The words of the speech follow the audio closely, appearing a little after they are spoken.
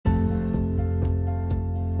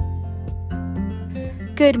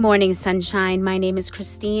Good morning, sunshine. My name is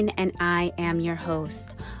Christine, and I am your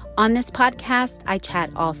host. On this podcast, I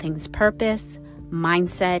chat all things purpose,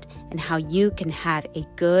 mindset, and how you can have a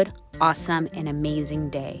good, awesome, and amazing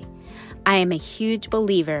day. I am a huge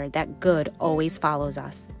believer that good always follows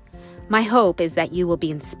us. My hope is that you will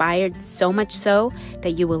be inspired so much so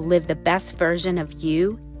that you will live the best version of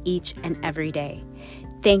you each and every day.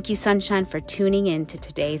 Thank you, sunshine, for tuning in to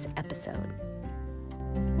today's episode.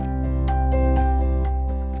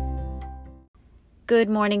 Good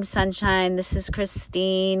morning, sunshine. This is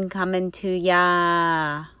Christine coming to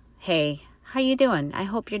ya. Hey, how you doing? I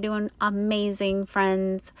hope you're doing amazing,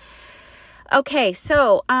 friends. Okay,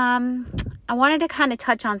 so I wanted to kind of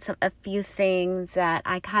touch on a few things that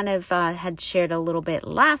I kind of had shared a little bit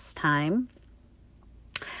last time.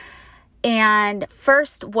 And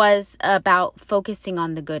first was about focusing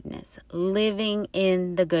on the goodness, living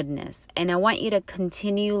in the goodness. And I want you to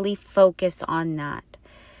continually focus on that.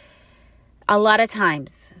 A lot of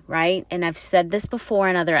times, right? And I've said this before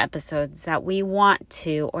in other episodes that we want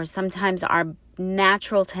to, or sometimes our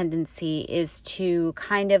natural tendency is to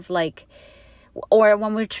kind of like, or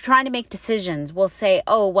when we're trying to make decisions, we'll say,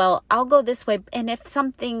 oh, well, I'll go this way. And if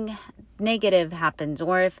something negative happens,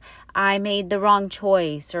 or if I made the wrong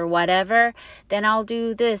choice or whatever, then I'll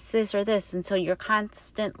do this, or this. And so you're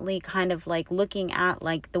constantly kind of like looking at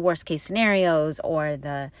like the worst case scenarios or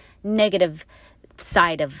the negative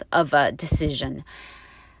side of a decision.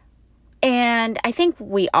 And I think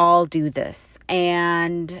we all do this,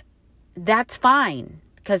 and that's fine,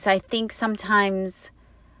 because I think sometimes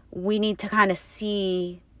we need to kind of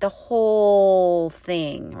see the whole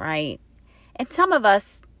thing, right? And some of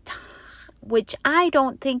us, which I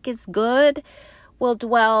don't think is good, will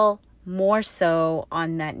dwell more so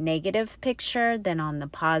on that negative picture than on the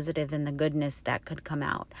positive and the goodness that could come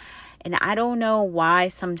out. And I don't know why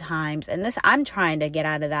sometimes, and this, I'm trying to get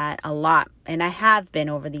out of that a lot. And I have been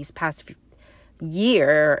over these past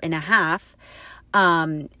year and a half,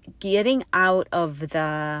 getting out of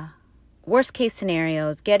the worst case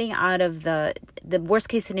scenarios, getting out of the worst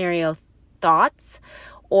case scenario thoughts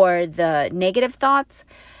or the negative thoughts,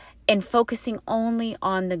 and focusing only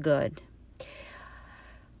on the good.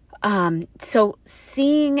 So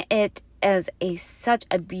seeing it as such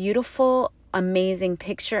a beautiful, amazing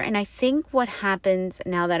picture. And I think what happens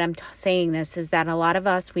now that I'm saying this is that a lot of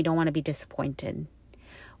us, we don't want to be disappointed.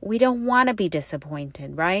 We don't want to be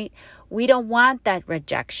disappointed, right? We don't want that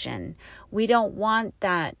rejection. We don't want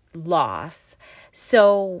that loss.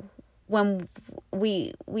 So when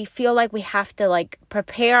we feel like we have to like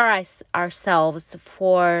prepare ourselves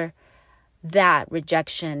for that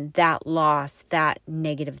rejection, that loss, that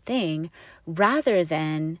negative thing, rather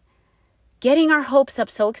than getting our hopes up,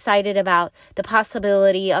 so excited about the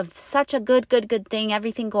possibility of such a good thing,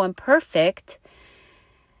 everything going perfect,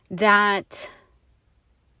 that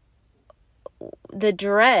the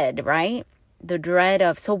dread, right? The dread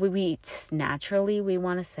of, so we naturally, we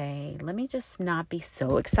want to say, let me just not be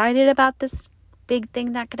so excited about this big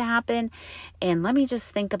thing that could happen, and let me just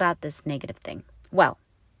think about this negative thing. Well,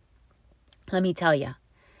 let me tell you,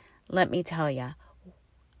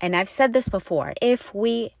 and I've said this before, if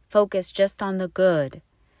we focus just on the good,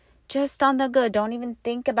 don't even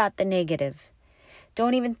think about the negative.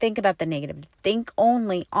 Think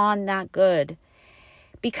only on that good.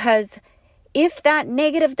 Because if that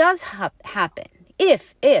negative does happen,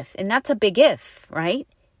 if, and that's a big if, right?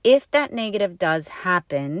 If that negative does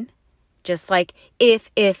happen, just like if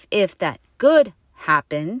that good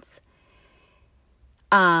happens,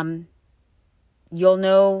 you'll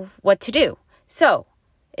know what to do. So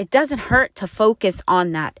it doesn't hurt to focus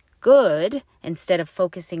on that good instead of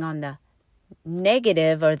focusing on the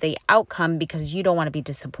negative or the outcome, because you don't want to be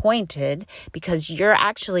disappointed, because you're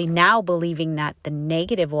actually now believing that the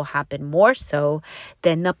negative will happen more so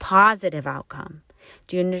than the positive outcome.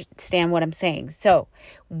 Do you understand what I'm saying? So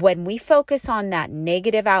when we focus on that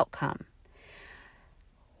negative outcome,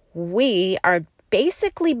 we are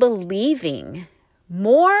basically believing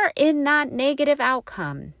more in that negative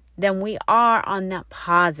outcome than we are on that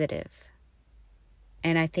positive.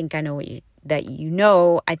 And I think I know you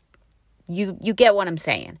get what I'm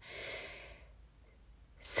saying.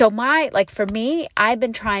 So for me, I've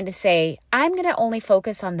been trying to say, I'm going to only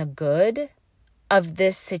focus on the good of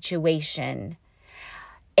this situation.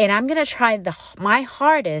 And I'm going to try my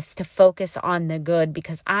hardest to focus on the good,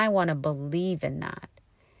 because I want to believe in that.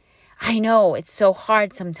 I know it's so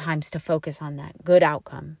hard sometimes to focus on that good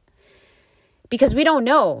outcome, because we don't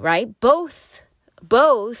know, right? Both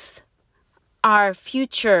are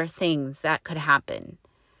future things that could happen.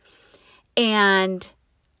 And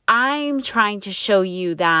I'm trying to show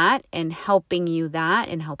you that and helping you that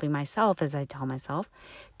and helping myself, as I tell myself,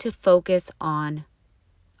 to focus on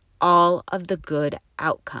all of the good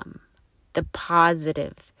outcome, the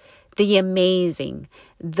positive, the amazing,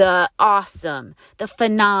 the awesome, the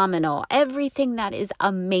phenomenal, everything that is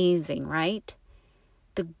amazing, right?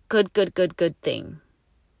 The good thing.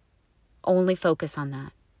 Only focus on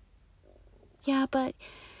that. Yeah, but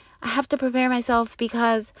I have to prepare myself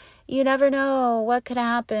because you never know what could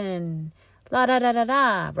happen. La da da da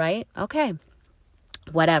da, right? Okay.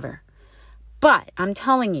 Whatever. But I'm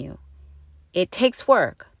telling you, it takes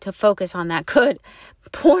work to focus on that good,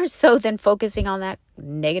 more so than focusing on that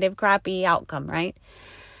negative, crappy outcome, right?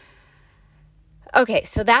 Okay,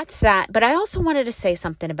 so that's that. But I also wanted to say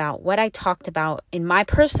something about what I talked about in my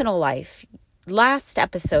personal life. Last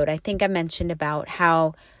episode, I think I mentioned about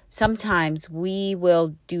how sometimes we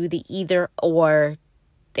will do the either or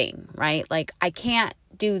thing, right? Like, I can't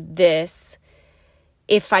do this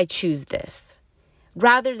if I choose this.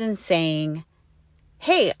 Rather than saying,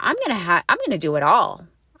 hey, I'm going to do it all.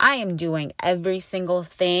 I am doing every single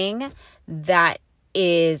thing that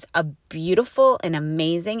is a beautiful and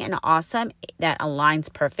amazing and awesome that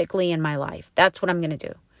aligns perfectly in my life. That's what I'm going to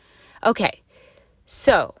do. Okay.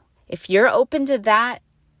 So, if you're open to that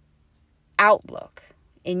outlook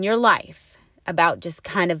in your life about just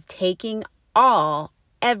kind of taking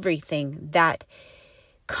everything that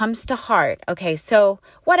comes to heart. Okay, so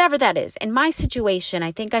whatever that is. In my situation,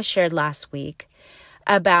 I think I shared last week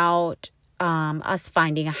about us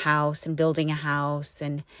finding a house and building a house.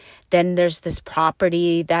 And then there's this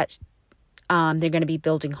property that they're going to be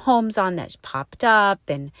building homes on that popped up.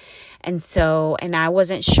 And I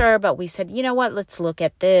wasn't sure, but we said, you know what, let's look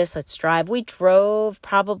at this. Let's drive. We drove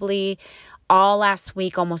probably all last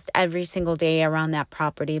week, almost every single day around that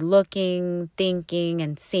property, looking, thinking,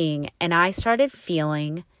 and seeing. And I started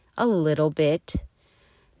feeling a little bit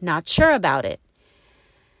not sure about it.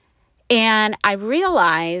 And I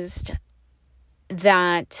realized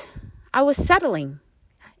that I was settling.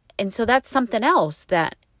 And so that's something else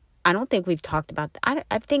that I don't think we've talked about. I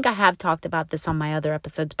think I have talked about this on my other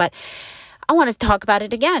episodes, but I want to talk about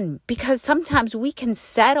it again because sometimes we can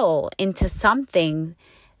settle into something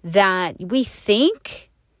that we think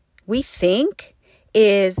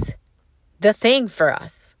is the thing for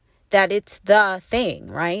us, that it's the thing,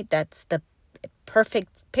 right? That's the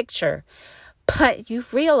perfect picture. But you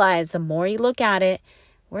realize the more you look at it,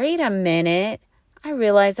 wait a minute, I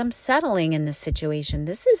realize I'm settling in this situation.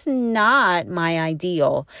 This is not my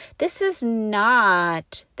ideal. This is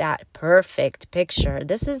not that perfect picture.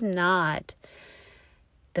 This is not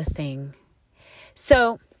the thing.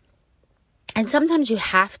 So, and sometimes you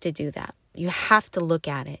have to do that. You have to look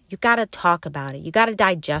at it. You got to talk about it. You got to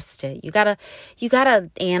digest it. You got to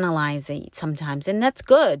analyze it sometimes. And that's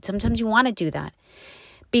good. Sometimes you want to do that.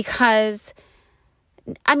 Because,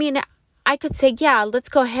 I mean, I could say, yeah, let's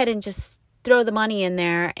go ahead and just throw the money in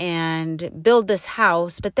there and build this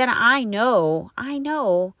house. But then I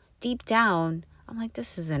know deep down, I'm like,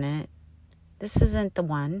 this isn't it. This isn't the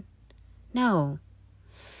one. No.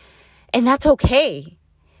 And that's okay.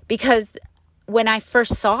 Because when I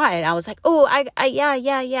first saw it, I was like, oh,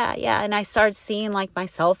 yeah. And I started seeing like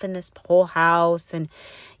myself in this whole house and,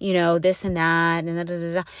 you know, this and that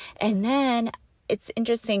and da. And then it's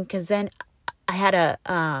interesting because then I had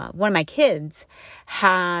one of my kids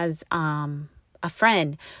has a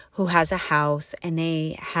friend who has a house and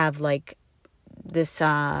they have like this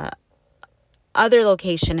other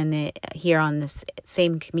location here on this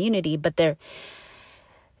same community, but their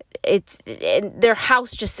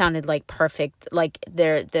house just sounded like perfect, like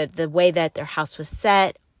the way that their house was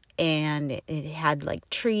set, and it had like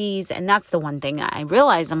trees, and that's the one thing I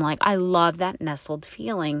realized. I'm like, I love that nestled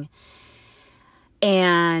feeling.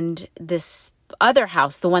 And this other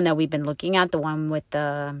house, the one that we've been looking at, the one with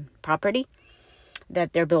the property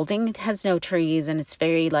that they're building, has no trees, and it's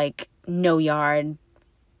very like no yard,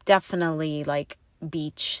 definitely like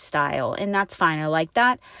beach style, and that's fine. I like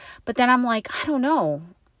that. But then I'm like, I don't know.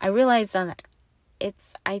 I realized that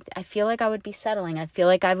I feel like I would be settling. I feel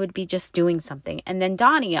like I would be just doing something. And then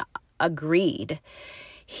Donnie agreed.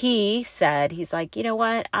 He said, he's like, you know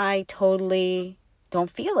what? I totally don't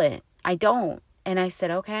feel it. I don't. And I said,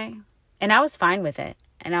 okay. And I was fine with it.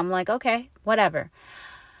 And I'm like, okay, whatever.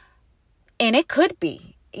 And it could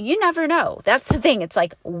be. You never know. That's the thing. It's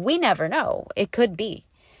like, we never know. It could be.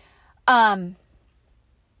 But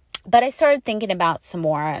I started thinking about some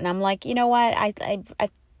more. And I'm like, you know what? I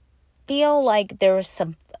feel like there was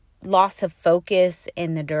some loss of focus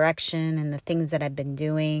in the direction and the things that I've been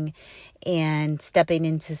doing, and stepping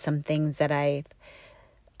into some things that I've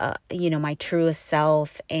my truest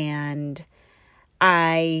self. And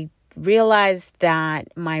I realized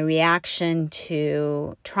that my reaction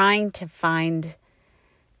to trying to find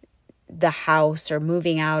the house or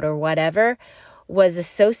moving out or whatever was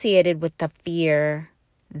associated with the fear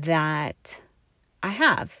that I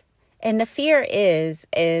have. And the fear is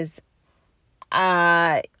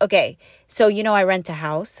okay. So, I rent a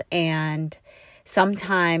house, and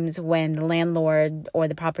sometimes when the landlord or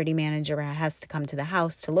the property manager has to come to the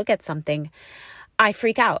house to look at something, I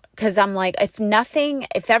freak out because I'm like,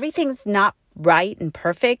 if everything's not right and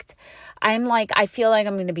perfect, I'm like, I feel like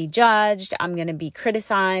I'm going to be judged. I'm going to be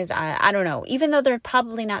criticized. I don't know, even though they're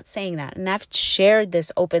probably not saying that. And I've shared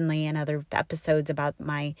this openly in other episodes about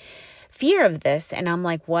my fear of this. And I'm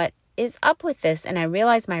like, what is up with this? And I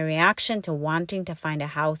realized my reaction to wanting to find a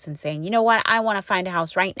house and saying, you know what, I want to find a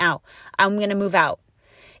house right now. I'm going to move out.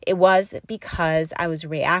 It was because I was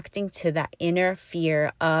reacting to that inner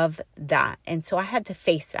fear of that. And so I had to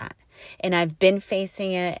face that. And I've been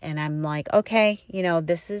facing it, and I'm like, okay,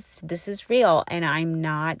 this is real, and I'm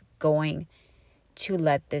not going to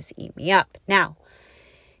let this eat me up. Now,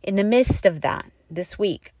 in the midst of that, this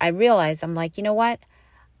week, I realized, I'm like, you know what?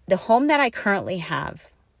 The home that I currently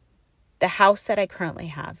have, the house that I currently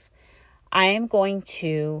have,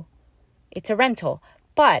 it's a rental,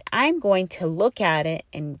 but I'm going to look at it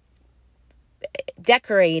and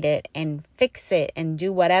decorate it and fix it and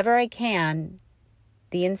do whatever I can,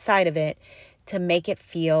 the inside of it, to make it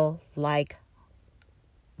feel like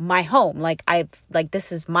my home. Like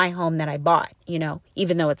this is my home that I bought,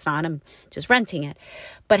 even though it's not, I'm just renting it.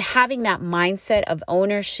 But having that mindset of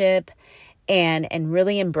ownership and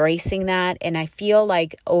really embracing that. And I feel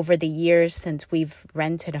like over the years since we've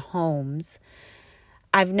rented homes,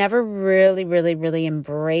 I've never really, really, really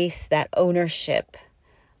embraced that ownership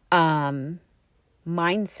mindset.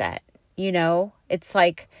 It's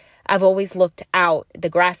like I've always looked out, the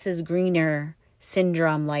grass is greener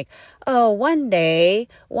syndrome, like, oh, one day.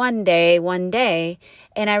 And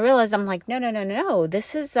I realized, I'm like, no.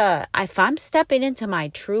 This is if I'm stepping into my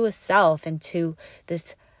truest self, into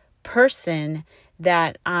this person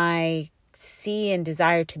that I see and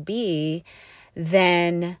desire to be,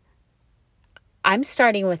 then I'm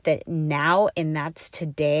starting with it now, and that's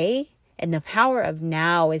today. And the power of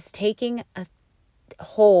now is taking a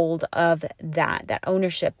hold of that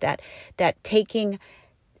ownership, that taking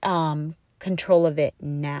control of it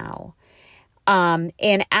now. And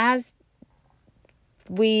as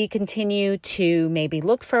we continue to maybe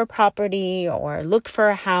look for a property or look for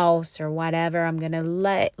a house or whatever, I'm going to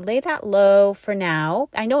lay that low for now.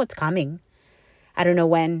 I know it's coming. I don't know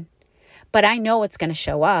when, but I know it's going to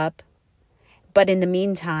show up. But in the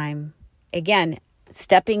meantime, again,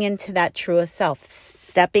 stepping into that truest self,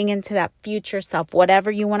 stepping into that future self, whatever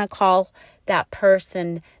you want to call that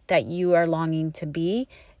person that you are longing to be,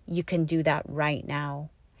 you can do that right now.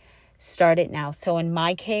 Start it now. So in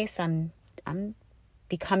my case, I'm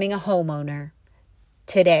becoming a homeowner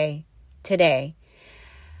today.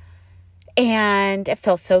 And it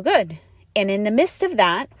felt so good. And in the midst of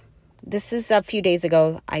that, this is a few days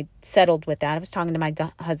ago, I settled with that. I was talking to my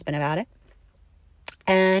husband about it.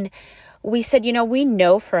 And we said, we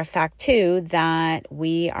know for a fact too that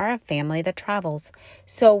we are a family that travels.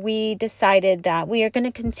 So we decided that we are going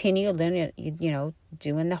to continue,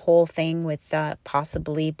 doing the whole thing with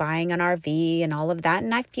possibly buying an RV and all of that.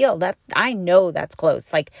 And I know that's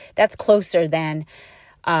close. Like that's closer than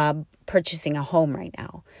purchasing a home right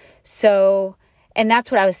now. So, and that's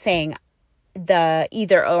what I was saying. The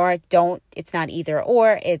either or, it's not either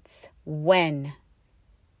or, it's when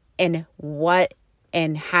and what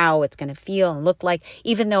and how it's going to feel and look like,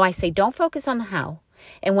 even though I say don't focus on the how.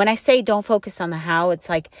 And when I say don't focus on the how, it's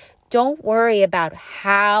like, don't worry about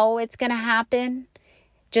how it's going to happen.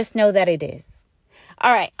 Just know that it is.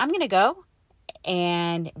 All right, I'm going to go,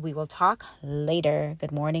 and we will talk later.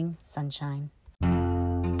 Good morning, sunshine.